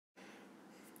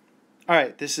All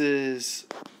right, this is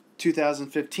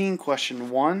 2015 question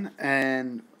 1,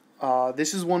 and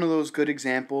this is one of those good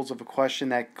examples of a question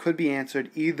that could be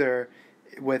answered either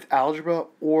with algebra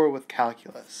or with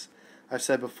calculus. I've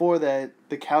said before that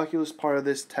the calculus part of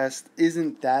this test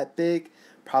isn't that big,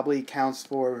 probably accounts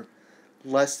for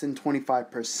less than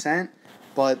 25%,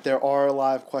 but there are a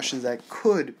lot of questions that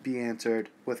could be answered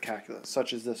with calculus,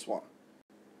 such as this one.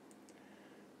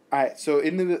 Alright, so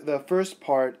in the first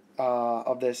part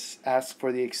of this asks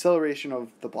for the acceleration of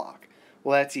the block.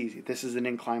 Well, that's easy. This is an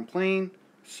inclined plane,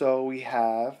 so we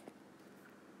have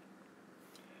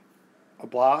a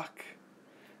block,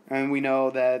 and we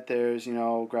know that there's,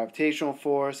 gravitational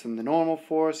force and the normal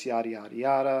force, yada, yada,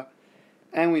 yada.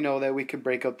 And we know that we could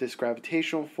break up this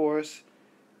gravitational force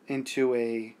into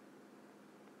a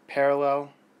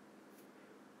parallel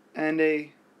and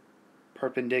a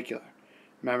perpendicular.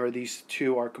 Remember, these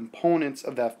two are components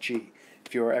of FG.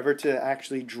 If you were ever to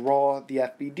actually draw the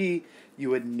FBD, you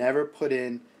would never put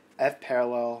in F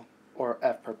parallel or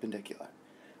F perpendicular.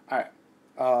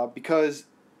 Alright, because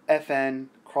Fn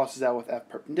crosses out with F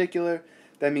perpendicular,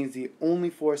 that means the only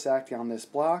force acting on this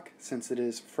block, since it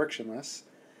is frictionless,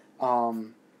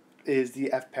 is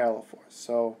the F parallel force.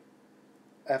 So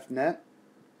F net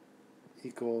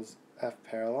equals F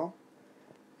parallel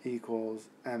equals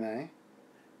MA.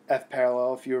 F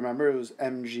parallel, if you remember, it was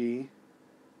mg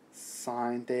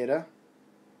sine theta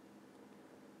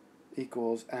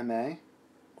equals ma.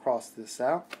 Cross this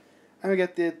out, and we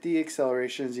get that the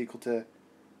acceleration is equal to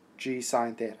g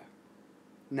sine theta.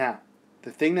 Now,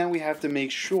 the thing that we have to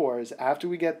make sure is after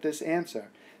we get this answer,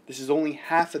 this is only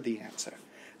half of the answer.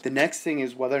 The next thing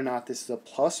is whether or not this is a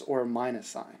plus or a minus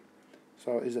sign.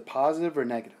 So is it positive or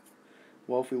negative?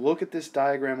 Well, if we look at this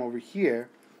diagram over here,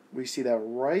 we see that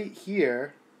right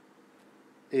here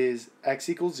is x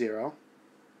equals 0,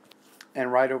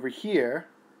 and right over here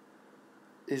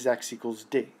is x equals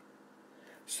d.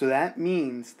 So that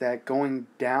means that going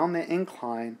down the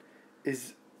incline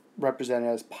is represented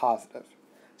as positive.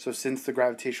 So since the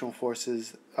gravitational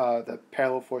forces, the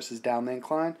parallel force is down the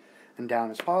incline, and down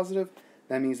is positive,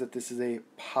 that means that this is a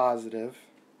positive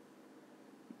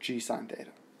g sine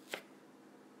theta.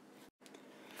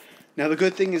 Now the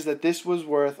good thing is that this was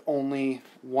worth only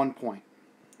 1 point.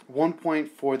 1 point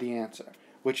for the answer,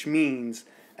 which means,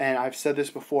 and I've said this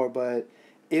before, but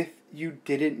if you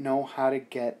didn't know how to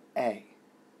get A,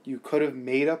 you could have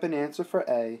made up an answer for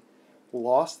A,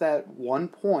 lost that 1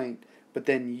 point, but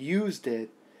then used it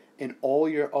in all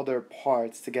your other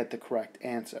parts to get the correct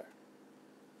answer.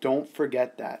 Don't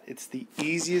forget that. It's the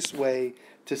easiest way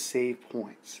to save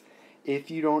points. If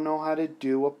you don't know how to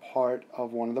do a part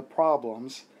of one of the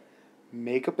problems,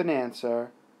 make up an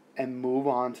answer and move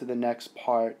on to the next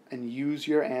part and use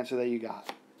your answer that you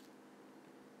got.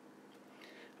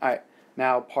 Alright,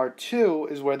 now part 2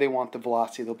 is where they want the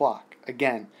velocity of the block.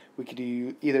 Again, we could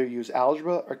either use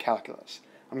algebra or calculus.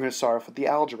 I'm going to start off with the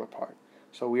algebra part.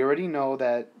 So we already know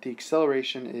that the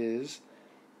acceleration is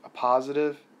a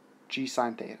positive g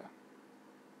sine theta.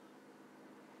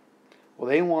 Well,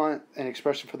 they want an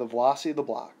expression for the velocity of the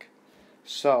block.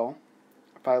 So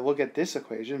if I look at this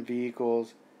equation, v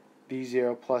equals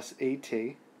v0 plus at,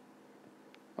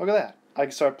 look at that. I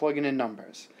can start plugging in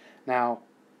numbers. Now,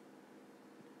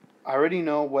 I already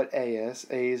know what A is.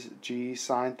 A is g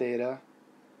sine theta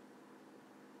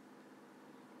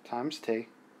times t.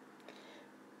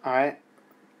 Alright,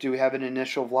 do we have an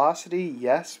initial velocity?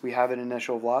 Yes, we have an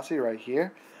initial velocity right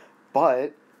here.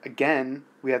 But, again,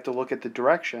 we have to look at the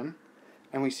direction,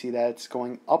 and we see that it's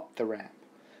going up the ramp.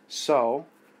 So,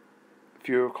 if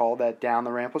you recall that down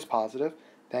the ramp was positive,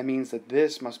 that means that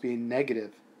this must be a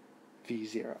negative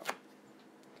v0.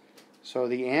 So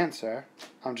the answer,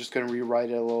 I'm just going to rewrite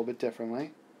it a little bit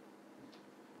differently,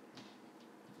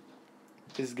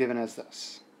 is given as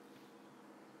this.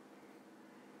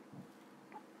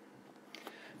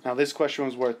 Now this question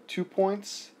was worth 2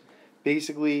 points.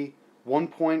 Basically, 1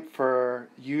 point for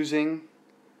using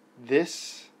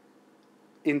this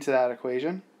into that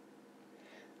equation,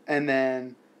 and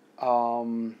then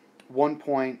 1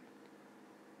 point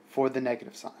for the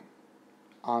negative sign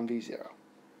on v0.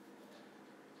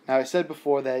 Now I said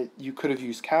before that you could have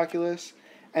used calculus,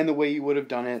 and the way you would have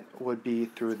done it would be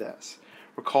through this.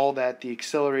 Recall that the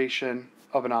acceleration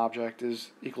of an object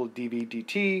is equal to dv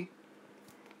dt.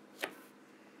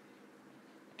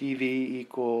 dv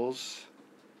equals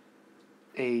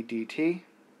a dt.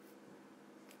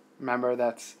 Remember,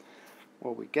 that's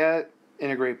what we get.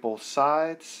 Integrate both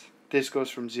sides. This goes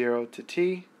from 0 to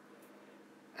t,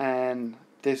 and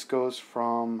this goes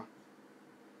from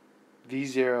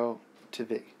v0 to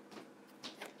v.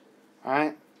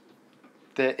 Alright?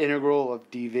 The integral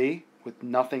of dv with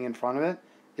nothing in front of it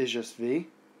is just v.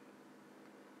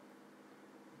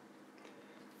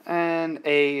 And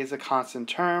a is a constant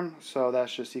term, so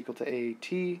that's just equal to at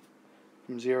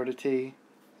from 0 to t.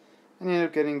 And you end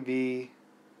up getting v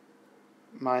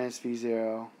minus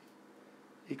v0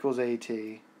 equals at.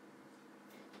 And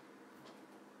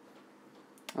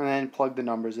then plug the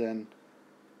numbers in.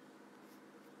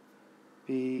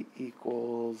 V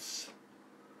equals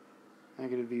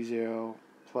negative v0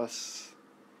 plus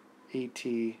at,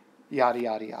 yada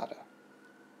yada yada.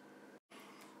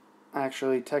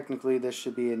 Actually, technically this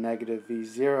should be a negative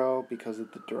v0 because of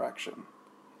the direction.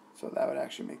 So that would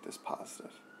actually make this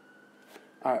positive.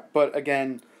 Alright, but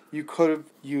again, you could have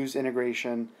used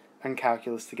integration and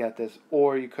calculus to get this,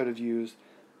 or you could have used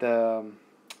the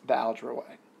algebra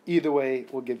way. Either way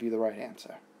will give you the right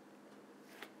answer.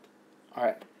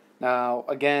 Alright, now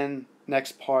again,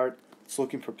 next part, it's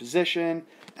looking for position,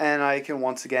 and I can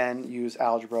once again use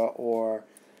algebra or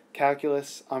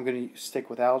calculus. I'm going to stick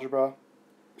with algebra.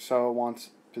 So it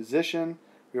wants position.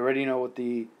 We already know what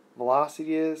the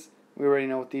velocity is. We already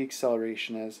know what the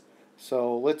acceleration is.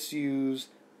 So let's use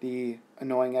the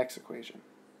annoying x equation.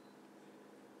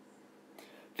 I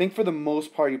think for the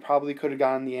most part you probably could have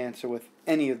gotten the answer with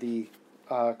any of the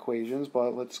equations,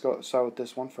 but let's start with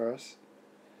this one first.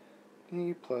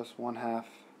 E plus 1/2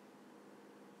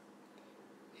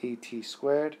 at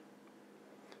squared.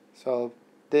 So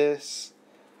this,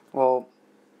 well,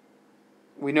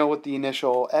 we know what the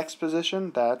initial x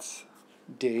position, that's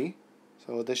d.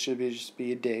 So this should just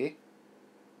be a d.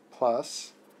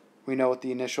 Plus, we know what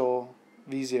the initial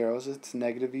v0 is, it's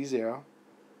negative v0.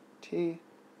 T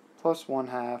plus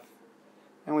 1/2.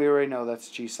 And we already know that's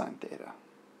g sine theta.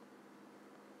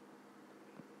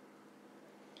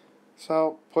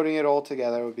 So putting it all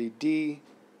together would be d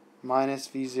minus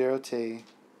v0t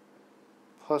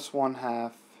plus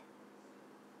 1/2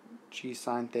 g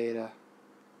sine theta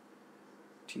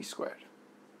t squared.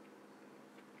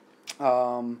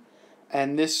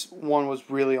 And this one was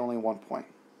really only 1 point.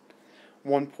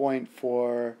 1 point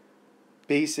for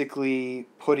basically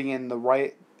putting in the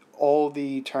right, all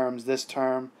the terms, this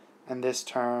term and this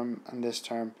term and this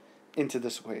term, into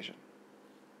this equation.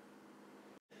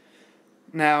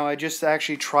 Now I just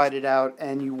actually tried it out,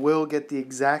 and you will get the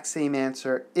exact same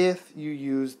answer if you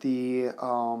use the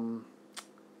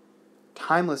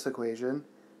timeless equation,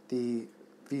 the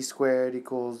v squared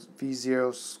equals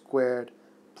v0 squared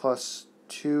plus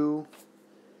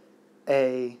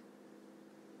 2a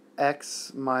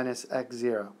x minus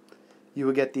x0. You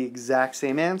would get the exact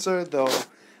same answer, though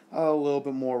a little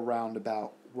bit more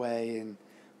roundabout way and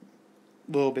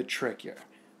a little bit trickier.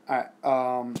 Alright,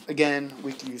 again,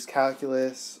 we can use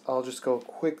calculus. I'll just go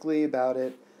quickly about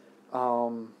it.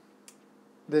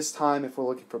 This time, if we're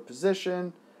looking for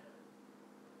position,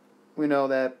 we know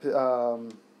that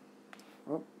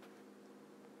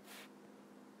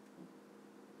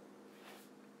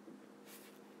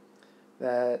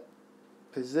that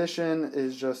position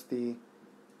is just the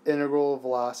integral of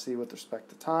velocity with respect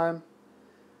to time.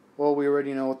 Well, we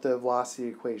already know what the velocity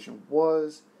equation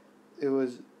was. It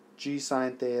was g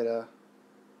sine theta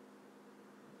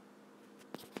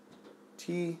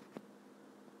t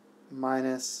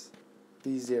minus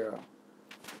v0.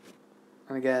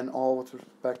 And again, all with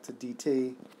respect to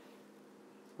dt,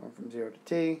 going from 0 to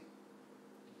t.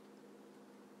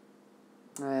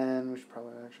 And we should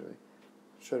probably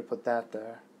should have put that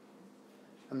there.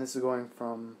 And this is going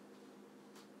from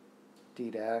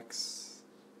d to x,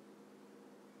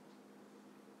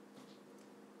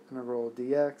 integral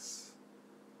dx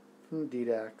from d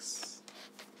to x.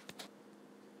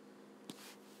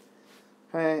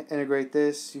 Okay, integrate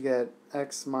this, you get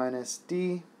x minus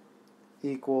d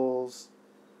equals,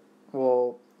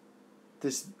 well,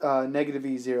 this negative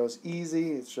v0 is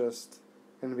easy, it's just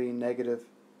going to be negative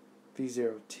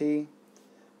v0t.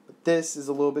 But this is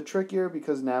a little bit trickier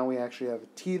because now we actually have a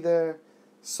t there.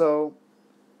 So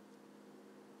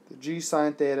the g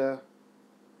sine theta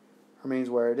remains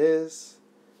where it is,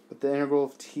 but the integral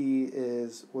of t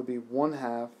would be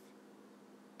 1/2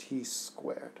 t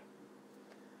squared.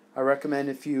 I recommend,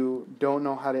 if you don't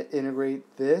know how to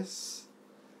integrate this,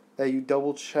 that you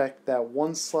double check that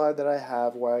one slide that I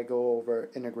have where I go over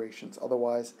integrations.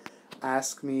 Otherwise,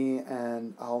 ask me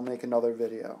and I'll make another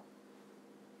video.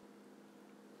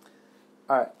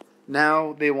 Alright,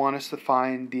 now they want us to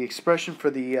find the expression for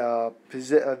the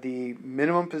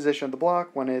minimum position of the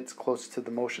block when it's close to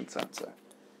the motion sensor.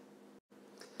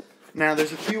 Now,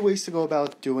 there's a few ways to go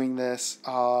about doing this.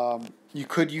 You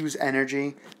could use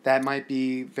energy. That might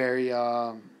be very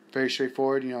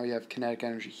straightforward. You know, you have kinetic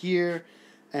energy here,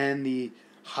 and the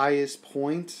highest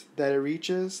point that it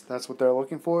reaches, that's what they're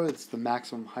looking for. It's the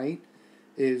maximum height,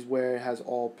 is where it has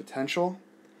all potential.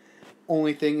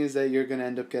 Only thing is that you're going to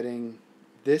end up getting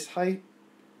this height,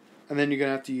 and then you're going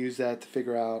to have to use that to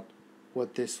figure out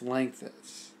what this length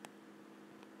is.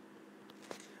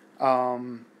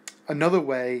 Another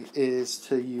way is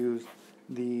to use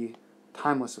the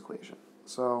timeless equation.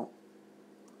 So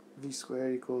v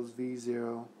squared equals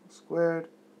v0 squared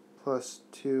plus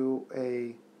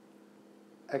 2a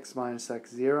x minus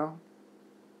x0.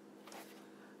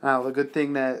 Now the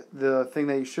thing that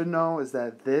you should know is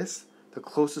that this, the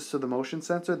closest to the motion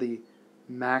sensor, the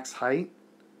max height,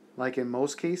 like in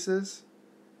most cases,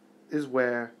 is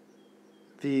where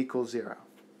v equals 0.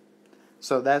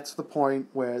 So that's the point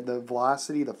where the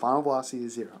velocity, the final velocity,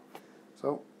 is 0.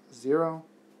 So 0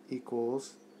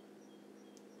 equals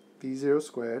v0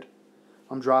 squared.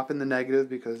 I'm dropping the negative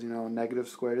because, negative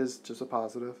squared is just a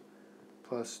positive,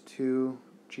 plus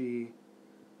 2g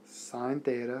sine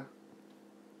theta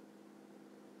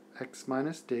x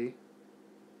minus d.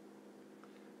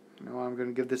 I'm going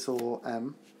to give this a little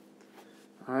m.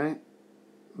 Alright,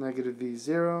 negative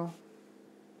v0,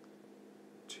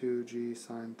 2g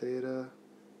sine theta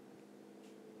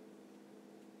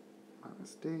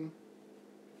minus d,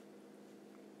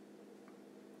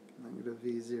 negative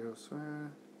v0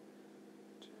 squared,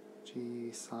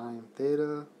 g sine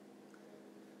theta,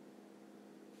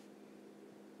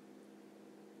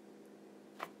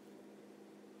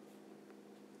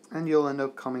 and you'll end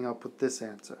up coming up with this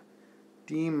answer,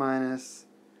 d minus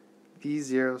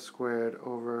v0 squared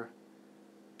over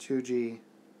 2g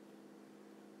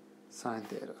sine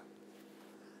theta.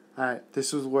 Alright,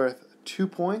 this was worth 2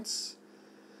 points.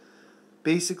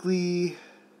 Basically,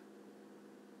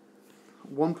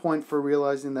 1 point for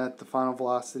realizing that the final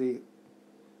velocity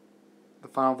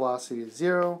is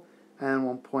 0, and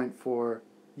 1 point for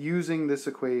using this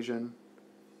equation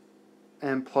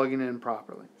and plugging it in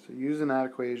properly. So using that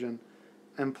equation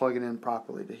and plugging it in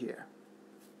properly to here.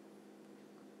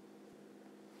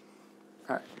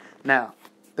 Alright, now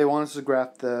they want us to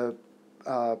graph the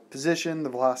position, the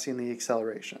velocity, and the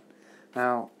acceleration.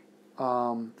 Now,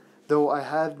 though I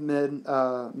had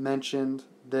mentioned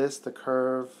this, the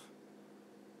curve,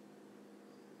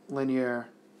 linear,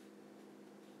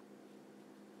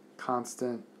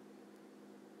 constant,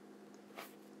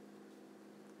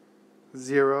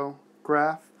 0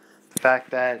 graph, the fact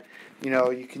that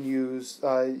you can use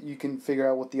you can figure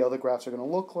out what the other graphs are going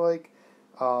to look like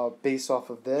based off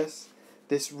of this.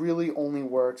 This really only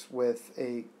works with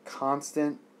a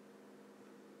constant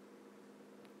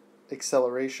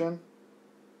acceleration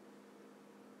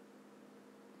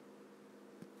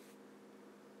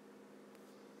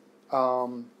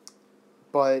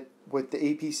but with the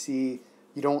APC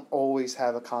you don't always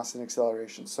have a constant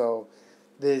acceleration, so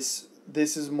this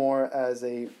is more as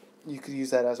you could use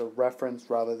that as a reference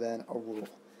rather than a rule.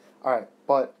 Alright,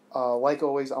 but like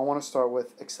always, I want to start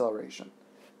with acceleration.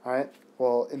 Alright,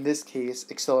 well in this case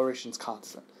acceleration is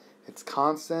constant. It's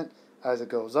constant as it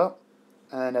goes up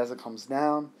and as it comes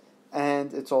down,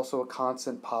 and it's also a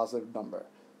constant positive number.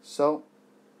 So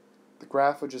the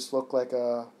graph would just look like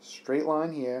a straight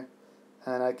line here,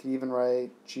 and I could even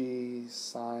write g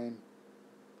sine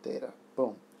theta.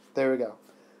 Boom. There we go.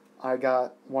 I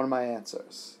got one of my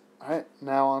answers. Alright,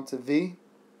 now on to v.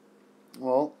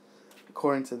 Well,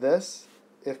 according to this,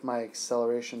 if my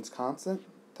acceleration is constant,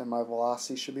 then my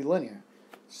velocity should be linear.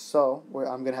 So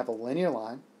I'm going to have a linear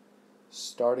line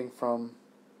starting from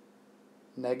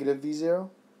negative v0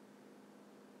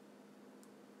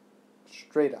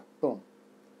 straight up. Boom.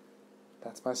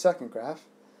 That's my second graph.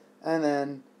 And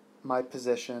then my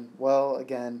position, well,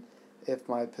 again, if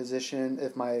my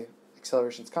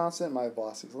acceleration is constant, my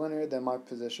velocity is linear, then my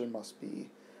position must be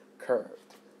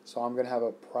curved. So I'm going to have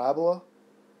a parabola.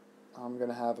 I'm going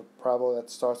to have a parabola that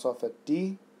starts off at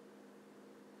D,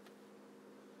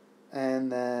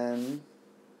 and then,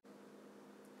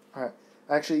 alright,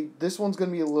 actually this one's going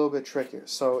to be a little bit trickier.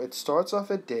 So it starts off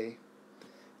at D,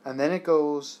 and then it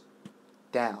goes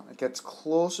down. It gets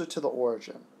closer to the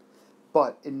origin,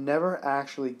 but it never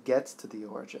actually gets to the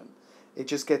origin. It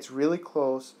just gets really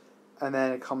close, and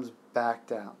then it comes back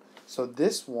down. So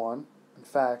this one, in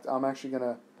fact, I'm actually going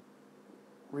to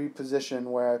reposition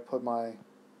where I put my,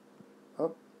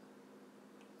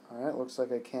 alright, looks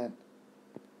like I can't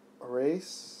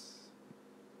erase.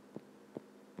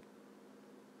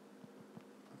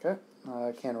 Okay,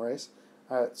 I can't erase.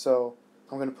 Alright, so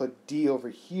I'm going to put D over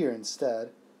here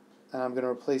instead, and I'm going to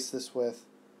replace this with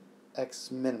x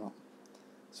minimum.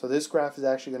 So this graph is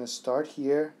actually going to start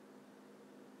here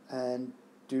and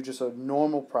do just a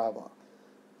normal parabola.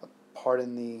 A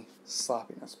pardon the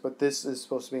sloppiness, but this is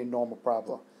supposed to be a normal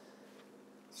parabola.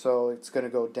 So it's going to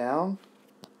go down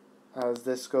as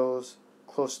this goes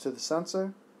close to the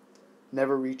sensor,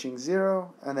 never reaching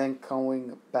 0, and then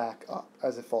going back up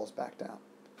as it falls back down.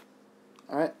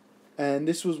 Alright, and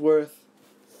this was worth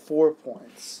 4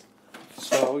 points.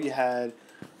 So you had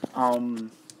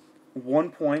 1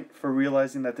 point for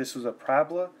realizing that this was a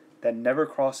parabola that never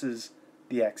crosses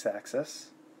the x-axis.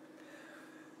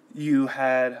 You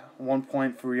had 1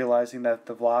 point for realizing that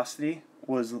the velocity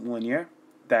was linear,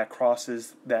 that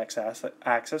crosses the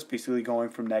x-axis, basically going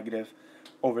from negative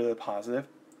over the positive.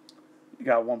 You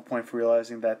got 1 point for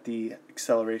realizing that the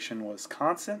acceleration was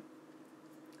constant.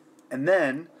 And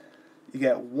then you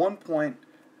get 1 point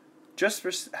just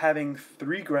for having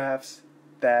 3 graphs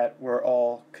that were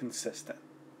all consistent.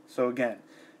 So again,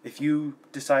 if you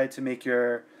decide to make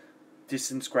your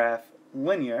distance graph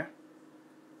linear,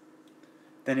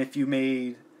 then if you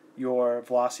made your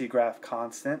velocity graph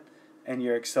constant and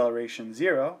your acceleration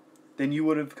 0, then you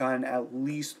would have gotten at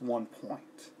least 1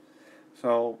 point.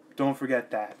 So don't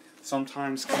forget that.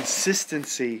 Sometimes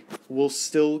consistency will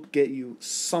still get you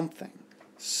something,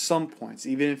 some points,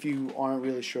 even if you aren't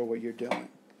really sure what you're doing.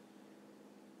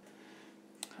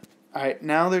 Alright,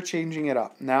 now they're changing it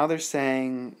up. Now they're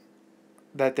saying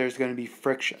that there's going to be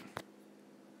friction.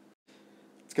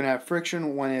 It's going to have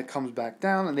friction when it comes back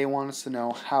down, and they want us to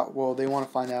know they want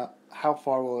to find out how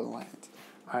far will it land.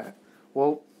 Alright,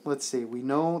 well, let's see. We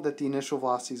know that the initial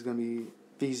velocity is going to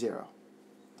be v0.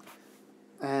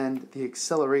 And the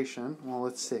acceleration, well,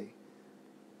 let's see.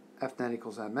 F net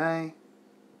equals ma.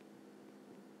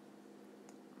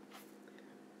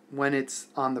 When it's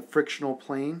on the frictional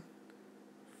plane,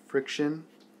 friction,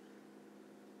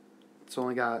 it's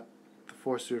only got the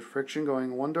force due to friction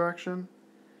going one direction.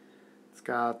 It's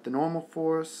got the normal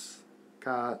force,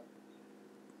 got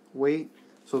weight.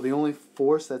 So the only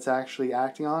force that's actually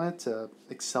acting on it to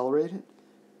accelerate it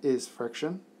is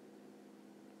friction,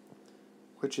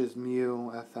 which is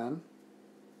mu Fn,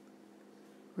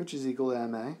 which is equal to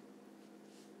ma.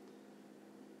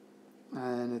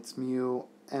 And it's mu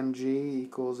mg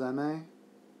equals ma.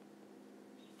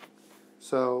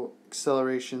 So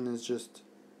acceleration is just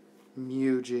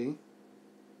mu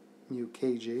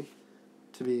kg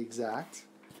to be exact.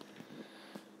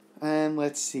 And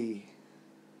let's see.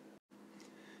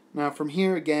 Now from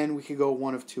here again we could go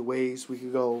one of two ways. We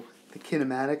could go the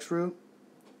kinematics route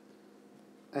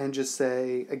and just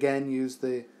say, again, use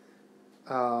the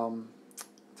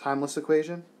timeless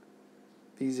equation,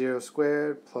 v0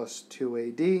 squared plus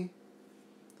 2ad,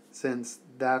 since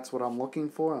that's what I'm looking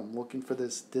for. I'm looking for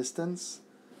this distance.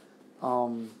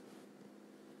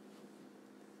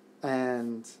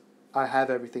 And I have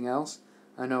everything else.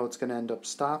 I know it's going to end up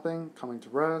stopping, coming to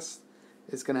rest.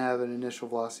 It's going to have an initial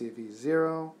velocity of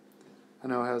v0. I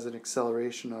know it has an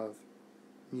acceleration of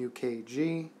mu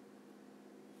kg.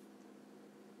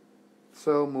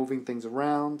 So moving things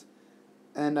around,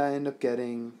 and I end up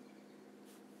getting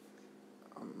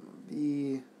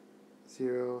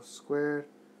v0 squared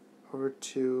over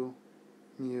 2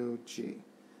 mu g.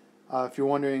 If you're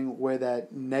wondering where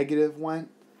that negative went,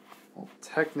 well,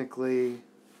 technically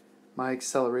my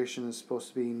acceleration is supposed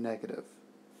to be negative.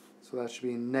 So that should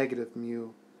be negative mu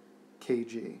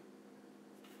kg.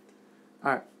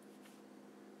 Alright.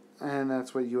 And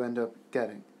that's what you end up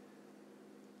getting.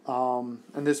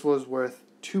 And this was worth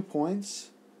 2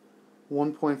 points.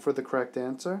 1 point for the correct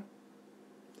answer.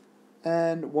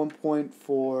 And 1 point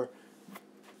for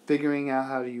figuring out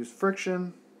how to use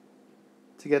friction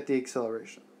to get the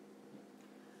acceleration.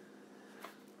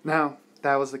 Now,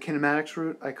 that was the kinematics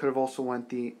route. I could have also went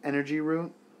the energy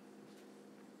route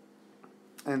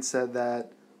and said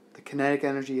that the kinetic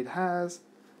energy it has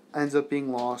ends up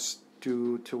being lost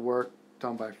due to work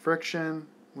done by friction,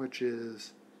 which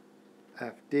is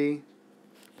Fd.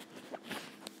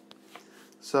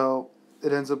 So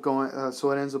it ends up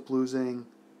losing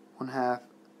 1/2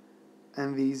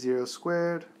 mv0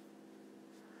 squared.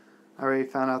 I already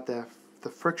found out that the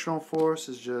frictional force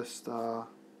is just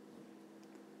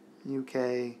mu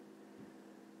k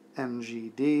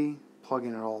mgd,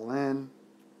 plugging it all in.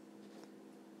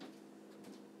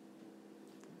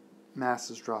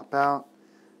 Masses drop out,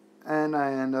 and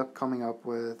I end up coming up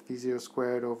with v0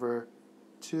 squared over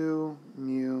 2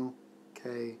 mu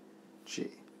kg.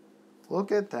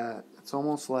 Look at that. It's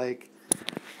almost like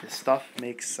this stuff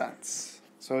makes sense.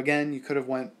 So again, you could have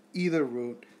went either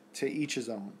route, to each his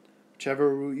own.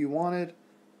 Whichever route you wanted,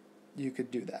 you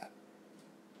could do that.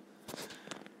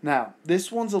 Now,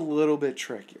 this one's a little bit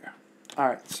trickier.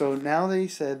 Alright, so now they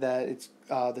said that it's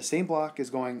the same block is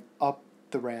going up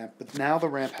the ramp, but now the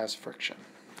ramp has friction.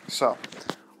 So,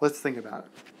 let's think about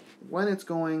it. When it's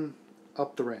going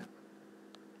up the ramp,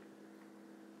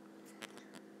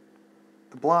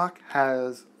 the block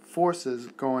has two forces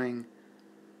going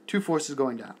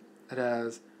down. It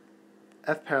has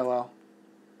F parallel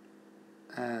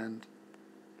and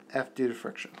F due to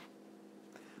friction.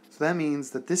 So that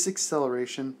means that this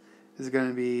acceleration is going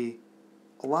to be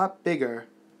a lot bigger.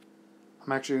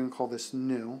 I'm actually going to call this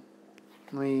nu.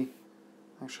 Let me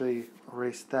actually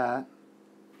erase that.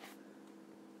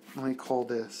 Let me call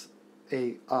this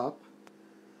A up.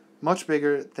 Much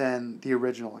bigger than the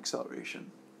original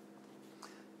acceleration.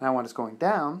 Now when it's going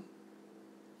down,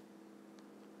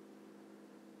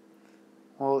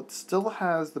 well, it still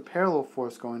has the parallel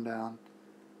force going down,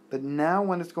 but now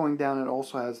when it's going down, it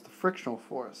also has the frictional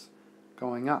force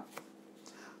going up.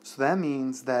 So that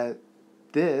means that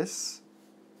this,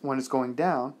 when it's going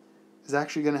down, is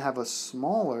actually going to have a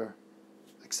smaller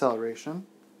acceleration.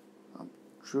 I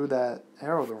drew that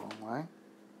arrow the wrong way.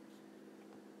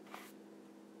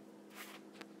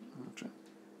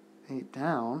 8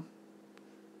 down.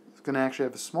 It's going to actually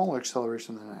have a smaller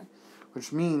acceleration than that,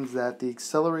 which means that the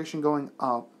acceleration going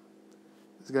up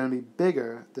is going to be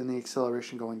bigger than the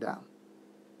acceleration going down.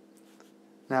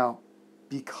 Now,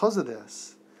 because of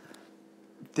this,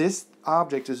 this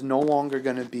object is no longer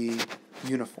going to be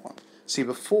uniform. See,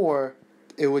 before,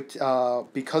 it would,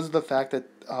 because of the fact that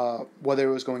whether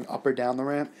it was going up or down the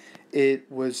ramp,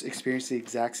 it was experiencing the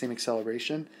exact same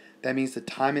acceleration. That means the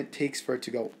time it takes for it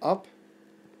to go up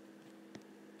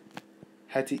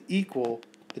had to equal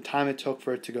the time it took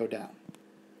for it to go down.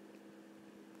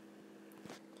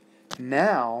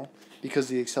 Now, because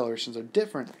the accelerations are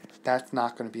different, that's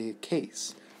not going to be the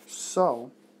case.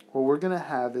 So, what we're going to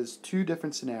have is two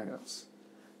different scenarios.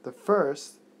 The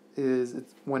first is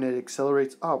when it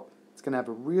accelerates up, it's going to have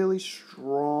a really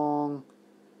strong,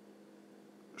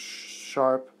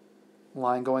 sharp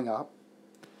line going up.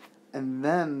 And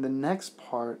then the next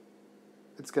part,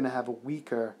 it's going to have a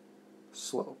weaker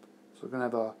slope. So we're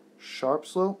going to have a sharp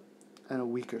slope and a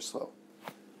weaker slope.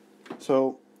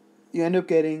 So you end up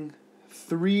getting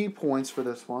 3 points for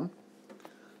this one.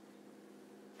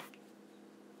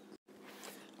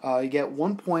 You get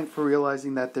 1 point for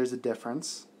realizing that there's a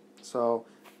difference. So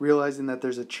realizing that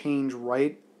there's a change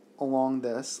right along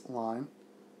this line,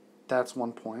 that's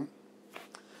 1 point.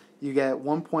 You get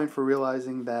 1 point for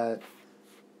realizing that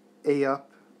A up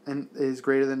and is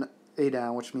greater than A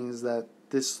down, which means that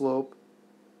this slope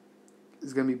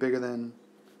is going to be bigger than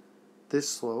this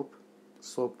slope.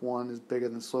 Slope 1 is bigger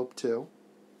than slope 2.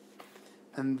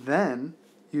 And then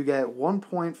you get 1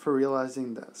 point for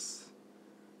realizing this,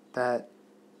 that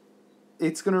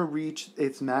it's going to reach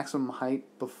its maximum height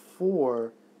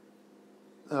before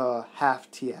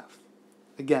half TF.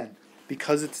 Again,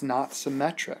 because it's not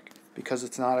symmetric, because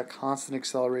it's not a constant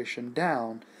acceleration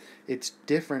down, it's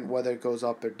different whether it goes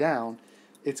up or down.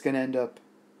 It's going to end up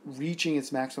reaching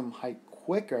its maximum height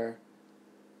quicker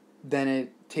than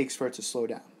it takes for it to slow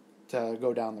down, to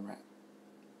go down the ramp.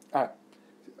 All right.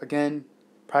 Again,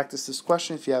 practice this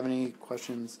question. If you have any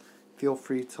questions, feel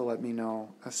free to let me know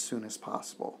as soon as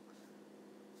possible.